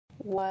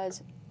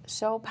was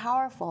so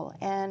powerful,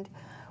 and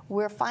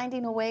we're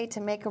finding a way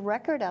to make a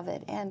record of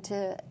it and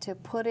to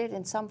put it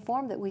in some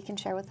form that we can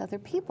share with other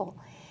people.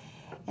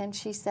 And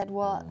she said,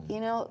 well, you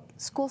know,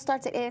 school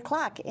starts at 8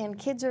 o'clock, and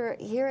kids are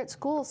here at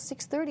school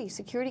 6:30.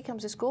 Security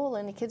comes to school,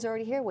 and the kids are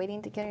already here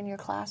waiting to get in your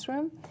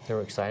classroom. They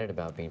were excited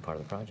about being part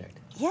of the project.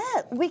 Yeah,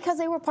 because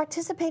they were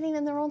participating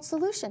in their own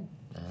solution.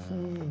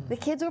 The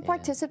kids were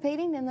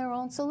participating in their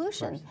own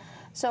solution.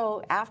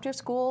 So after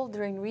school,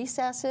 during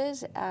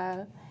recesses,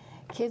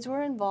 kids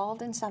were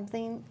involved in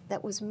something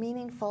that was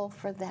meaningful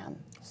for them.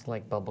 It's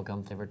like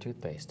bubblegum flavored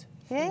toothpaste.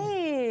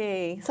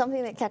 Hey,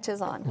 something that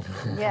catches on.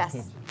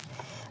 Yes.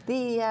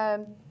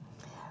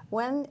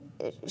 When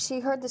she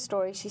heard the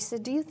story, she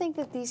said, do you think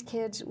that these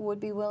kids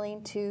would be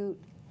willing to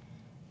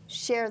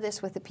share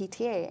this with the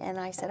PTA? And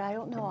I said, I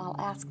don't know, I'll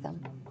ask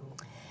them.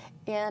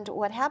 And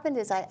what happened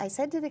is I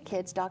said to the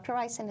kids, Dr.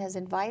 Eisen has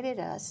invited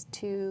us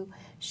to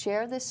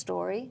share this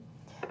story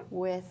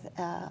with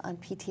on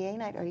PTA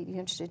night. Are you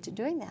interested in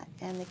doing that?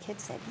 And the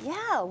kids said,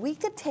 yeah, we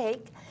could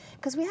take,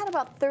 because we had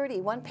about 30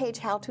 one-page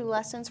how-to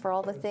lessons for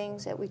all the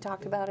things that we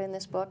talked about in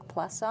this book,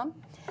 plus some.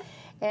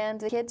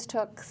 And the kids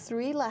took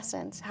 3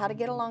 lessons: how to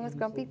get along with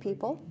grumpy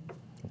people,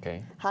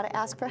 how to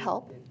ask for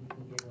help,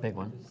 big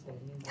one,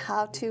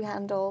 how to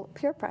handle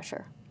peer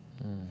pressure.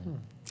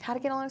 How to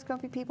get along with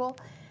grumpy people,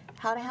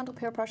 how to handle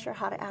peer pressure,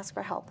 how to ask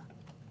for help.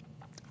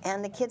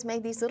 And the kids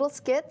made these little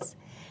skits,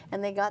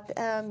 and they got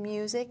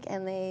music,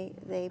 and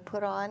they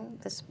put on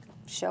this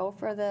show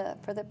for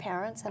the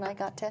parents, and I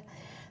got to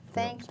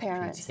thank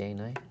parents. PTA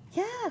night?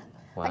 Yeah.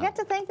 Wow. I got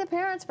to thank the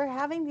parents for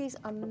having these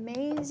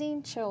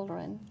amazing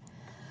children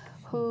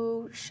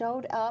who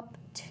showed up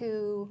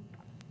to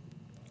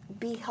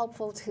be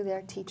helpful to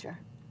their teacher.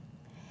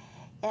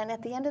 And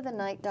at the end of the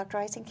night, Dr.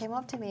 Eisen came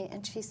up to me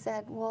and she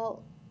said,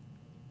 well,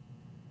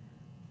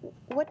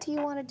 what do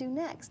you want to do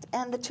next?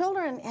 And the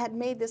children had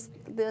made this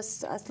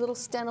little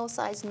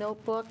steno-sized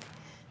notebook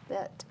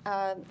that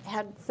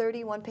had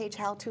 30 one-page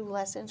how-to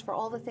lessons for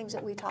all the things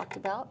that we talked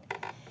about.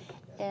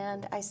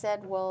 And I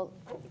said, well,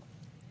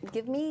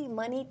 give me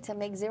money to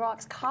make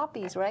Xerox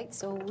copies, right,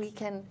 so we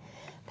can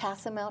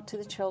pass them out to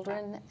the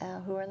children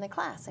who are in the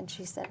class. And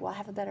she said, well, I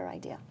have a better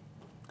idea.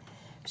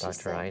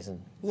 Dr.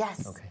 Eisen?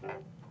 Yes. Okay.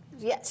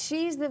 Yes,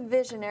 she's the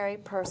visionary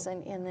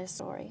person in this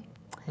story.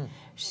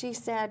 She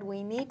said,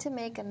 we need to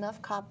make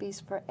enough copies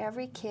for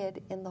every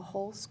kid in the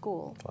whole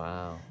school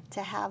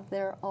to have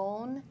their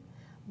own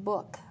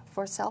book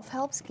for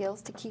self-help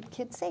skills to keep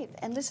kids safe.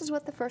 And this is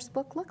what the first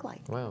book looked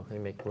like. Wow, they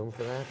make room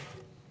for that?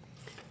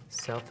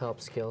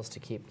 Self-help skills to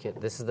keep kids.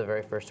 This is the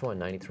very first one,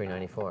 93,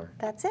 94.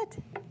 That's it.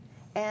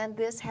 And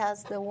this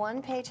has the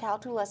one-page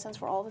how-to lessons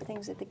for all the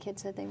things that the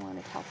kids said they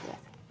wanted help with.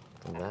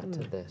 From that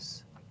to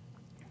this.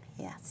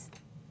 Yes.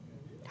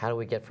 How do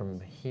we get from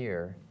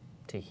here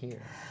to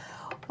here?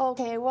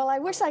 Okay, well, I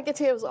wish I could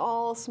say it was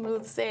all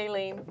smooth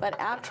sailing, but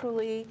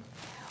actually,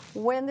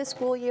 when the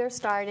school year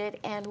started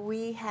and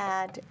we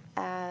had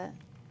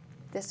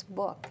this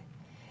book,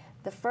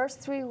 the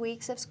first 3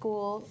 weeks of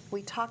school,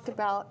 we talked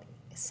about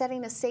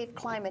setting a safe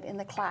climate in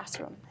the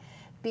classroom,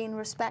 being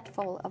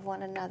respectful of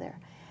one another,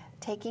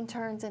 taking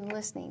turns in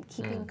listening,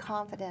 keeping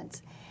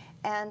confidence.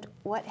 And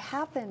what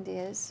happened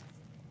is,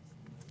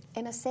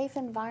 in a safe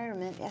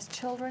environment, as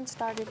children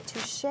started to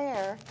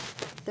share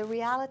the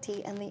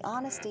reality and the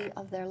honesty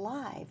of their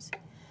lives,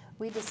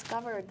 we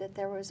discovered that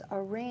there was a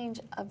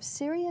range of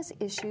serious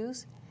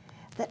issues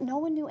that no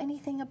one knew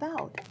anything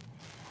about.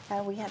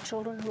 We had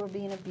children who were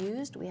being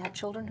abused. We had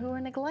children who were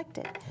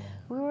neglected.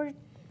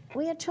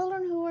 We had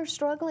children who were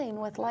struggling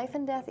with life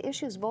and death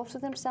issues, both for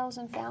themselves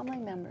and family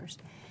members.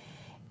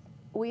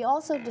 We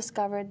also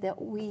discovered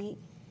that we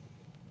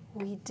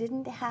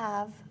didn't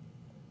have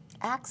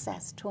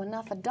access to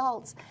enough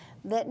adults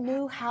that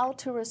knew how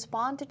to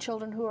respond to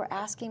children who were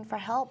asking for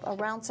help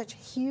around such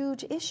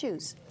huge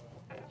issues.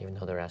 Even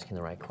though they're asking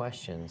the right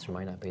questions, there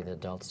might not be the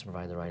adults to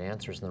provide the right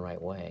answers in the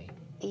right way.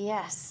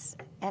 Yes,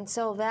 and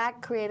so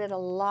that created a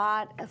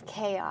lot of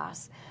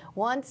chaos.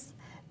 Once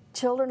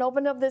children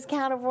opened up this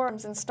can of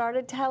worms and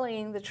started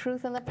telling the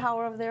truth and the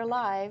power of their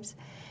lives,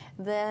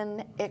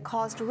 then it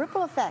caused a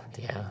ripple effect.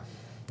 Yeah.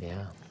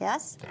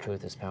 Yes? The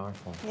truth is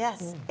powerful.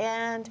 Yes,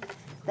 and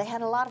they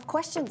had a lot of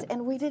questions,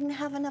 and we didn't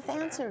have enough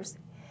answers.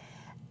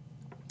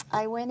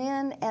 I went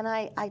in and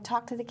I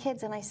talked to the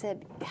kids and I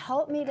said,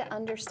 help me to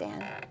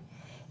understand.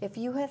 If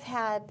you have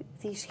had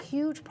these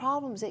huge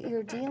problems that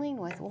you're dealing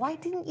with, why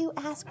didn't you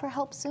ask for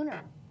help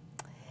sooner?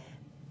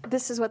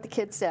 This is what the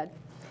kids said.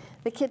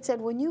 The kids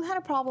said, when you had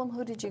a problem,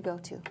 who did you go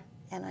to?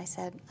 And I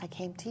said, I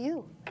came to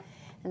you.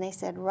 And they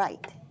said,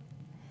 right.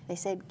 They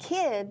said,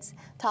 kids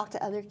talk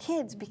to other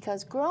kids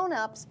because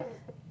grown-ups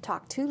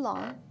talk too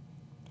long,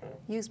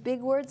 use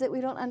big words that we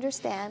don't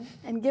understand,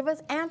 and give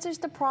us answers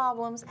to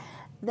problems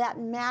that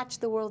match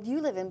the world you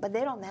live in, but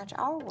they don't match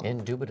our world.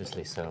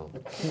 Indubitably so.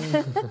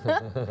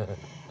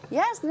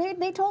 Yes,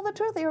 they told the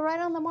truth. They were right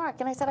on the mark.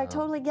 And I said, I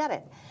totally get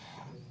it.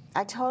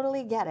 I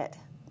totally get it.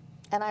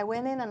 And I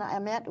went in and I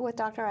met with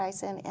Dr.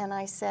 Eisen, and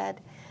I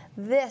said,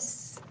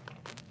 this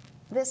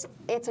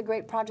it's a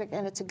great project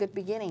and it's a good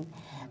beginning.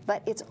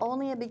 But it's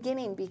only a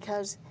beginning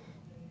because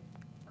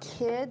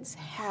kids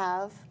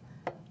have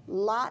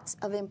lots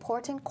of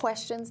important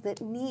questions that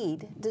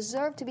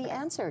deserve to be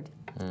answered.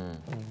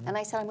 And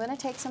I said, I'm going to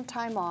take some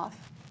time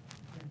off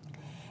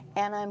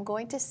and I'm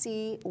going to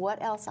see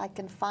what else I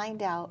can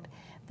find out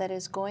that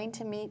is going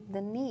to meet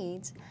the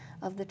needs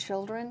of the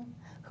children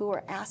who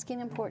are asking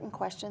important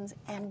questions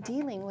and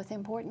dealing with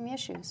important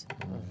issues.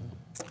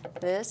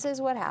 This is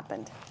what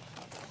happened.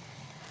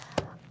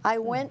 I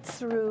went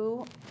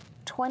through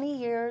 20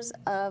 years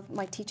of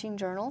my teaching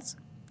journals.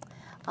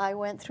 I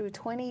went through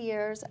 20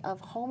 years of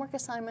homework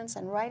assignments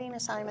and writing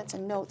assignments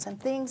and notes and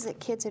things that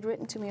kids had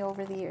written to me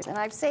over the years. And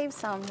I've saved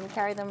some and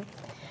carried them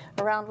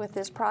around with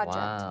this project.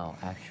 Wow,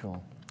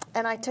 actual.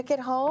 And I took it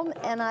home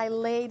and I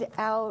laid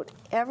out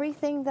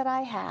everything that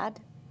I had.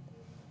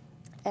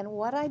 And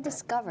what I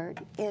discovered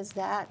is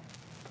that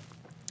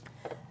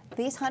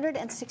these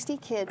 160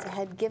 kids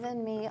had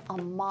given me a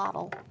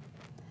model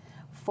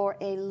for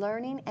a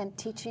learning and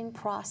teaching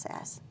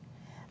process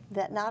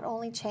that not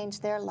only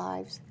changed their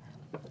lives,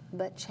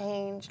 but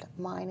changed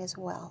mine as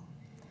well.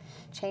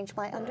 Changed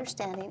my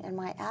understanding and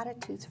my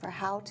attitudes for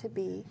how to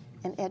be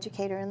an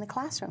educator in the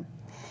classroom.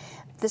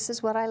 This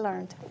is what I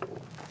learned.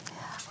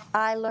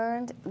 I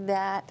learned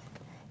that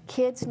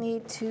kids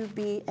need to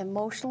be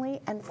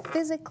emotionally and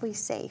physically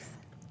safe.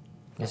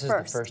 This is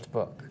First. the first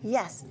book.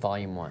 Yes,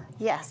 Volume 1.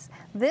 yes.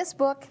 This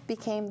book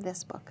became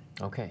this book.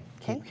 Okay.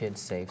 Okay. Keep kids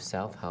safe,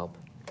 self-help,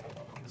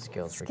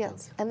 skills for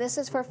kids. And this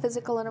is for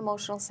physical and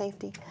emotional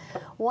safety.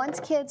 Once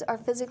kids are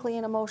physically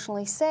and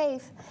emotionally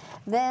safe,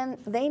 then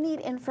they need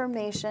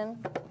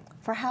information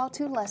for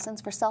how-to lessons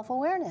for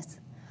self-awareness.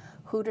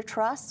 Who to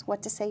trust,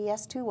 what to say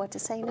yes to, what to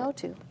say no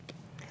to.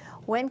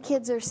 When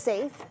kids are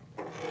safe,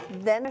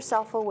 then they're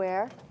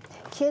self-aware.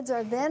 Kids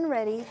are then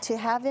ready to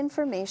have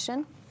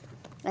information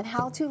and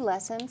how-to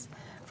lessons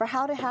for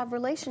how to have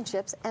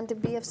relationships and to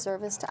be of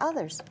service to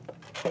others.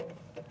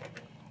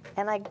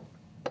 And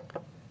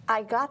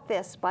I got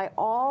this by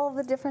all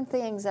the different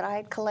things that I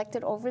had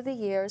collected over the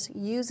years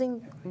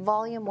using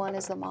Volume 1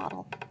 as the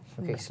model.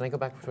 Okay, can I go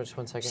back for just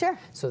 1 second? Sure.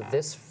 So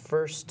this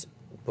first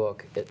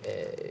book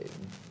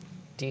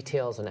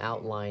details and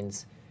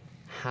outlines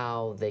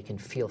how they can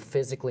feel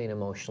physically and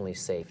emotionally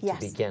safe Yes.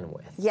 to begin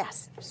with.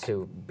 Yes,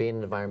 To be in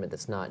an environment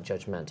that's not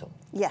judgmental.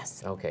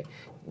 yes. Okay.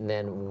 And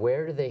then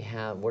where do they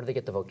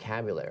get the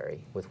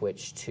vocabulary with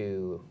which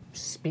to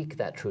speak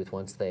that truth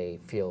once they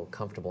feel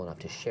comfortable enough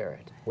to share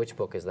it? Which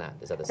book is that?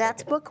 Is that the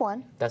That's second? book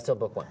 1. That's still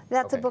book 1.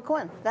 That's okay. a book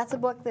 1. That's a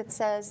book that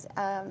says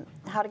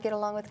how to get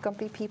along with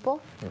grumpy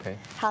people, Okay.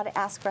 how to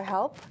ask for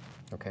help.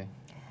 Okay.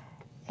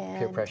 And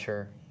Peer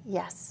pressure.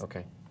 Yes,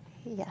 Okay.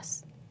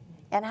 yes.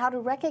 And how to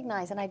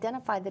recognize and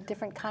identify the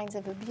different kinds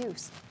of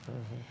abuse.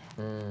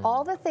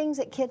 All the things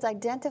that kids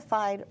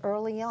identified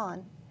early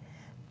on.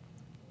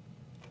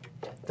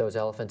 Those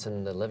elephants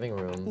in the living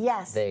room.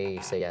 Yes. They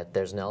say, yeah,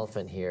 there's an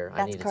elephant here. I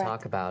That's need to correct.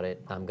 talk about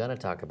it. I'm going to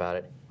talk about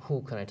it.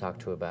 Who can I talk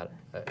to about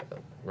it?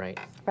 Right?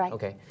 Right.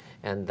 Okay.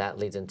 And that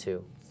leads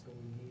into?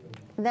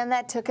 Then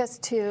that took us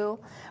to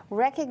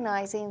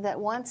recognizing that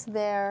once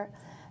their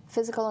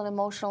physical and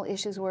emotional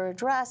issues were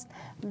addressed,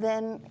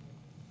 then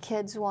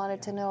kids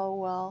wanted to know,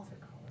 well,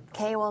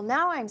 okay, well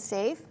now I'm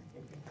safe.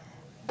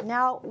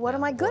 Now what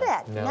am I good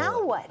at?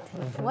 Now what?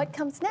 What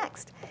comes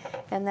next?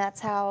 And that's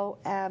how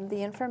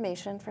the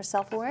information for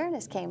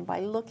self-awareness came, by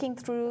looking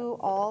through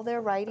all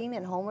their writing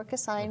and homework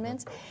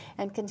assignments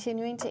and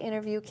continuing to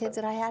interview kids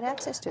that I had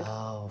access to.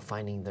 Oh,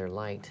 finding their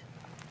light.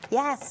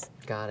 Yes,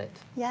 Got it.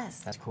 yes.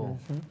 That's cool.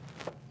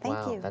 Thank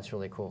wow, you. That's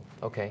really cool.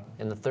 Okay.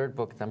 And the third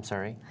book, I'm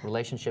sorry,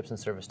 Relationships and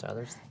Service to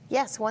Others.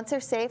 Yes, once they're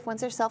safe,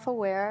 once they're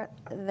self-aware,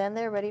 then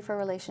they're ready for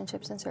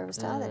relationships and service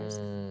to others.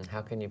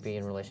 How can you be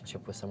in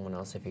relationship with someone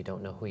else if you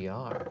don't know who you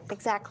are?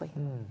 Exactly.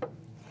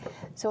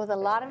 So with a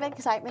lot of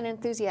excitement and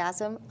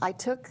enthusiasm, I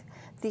took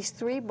these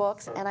 3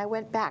 books and I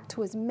went back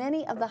to as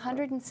many of the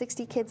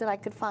 160 kids that I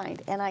could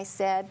find. And I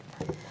said,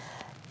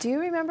 do you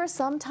remember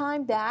some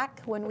time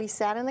back when we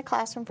sat in the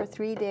classroom for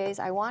 3 days?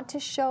 I want to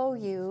show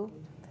you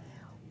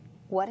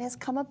what has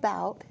come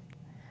about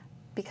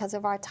because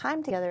of our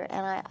time together.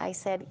 And I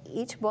said,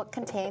 each book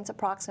contains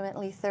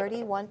approximately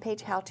 30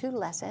 one-page how-to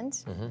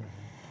lessons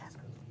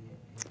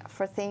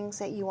for things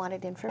that you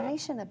wanted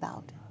information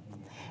about.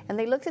 And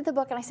they looked at the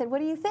book and I said, what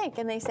do you think?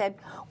 And they said,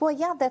 well,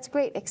 yeah, that's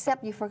great,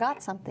 except you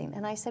forgot something.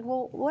 And I said,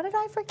 well, what did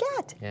I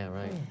forget? Yeah,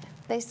 right.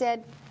 They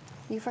said,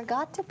 you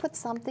forgot to put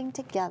something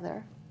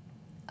together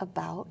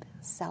about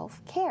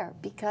self-care,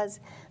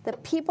 because the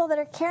people that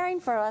are caring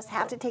for us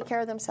have to take care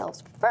of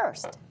themselves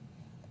first.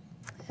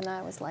 And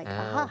I was like,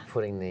 aha.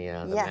 Putting the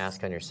Yes.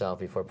 mask on yourself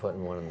before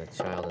putting one on the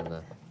child in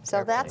the So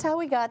airplane. that's how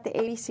we got the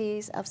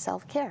ABCs of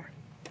self-care.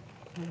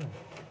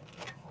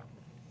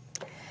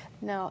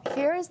 Now,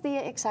 here is the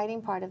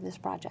exciting part of this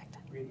project.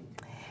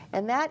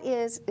 And that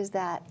is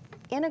that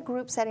in a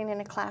group setting in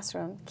a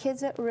classroom,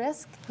 kids at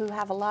risk who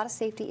have a lot of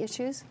safety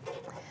issues,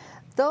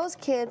 those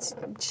kids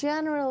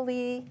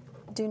generally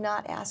do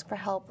not ask for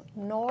help,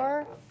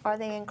 nor are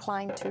they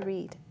inclined to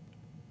read.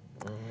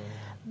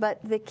 But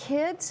the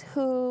kids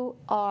who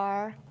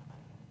are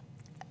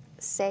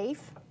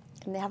safe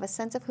and they have a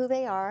sense of who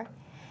they are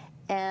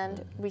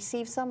and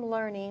receive some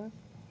learning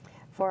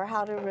for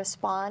how to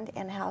respond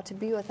and how to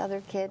be with other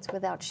kids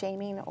without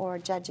shaming or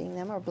judging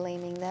them or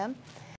blaming them,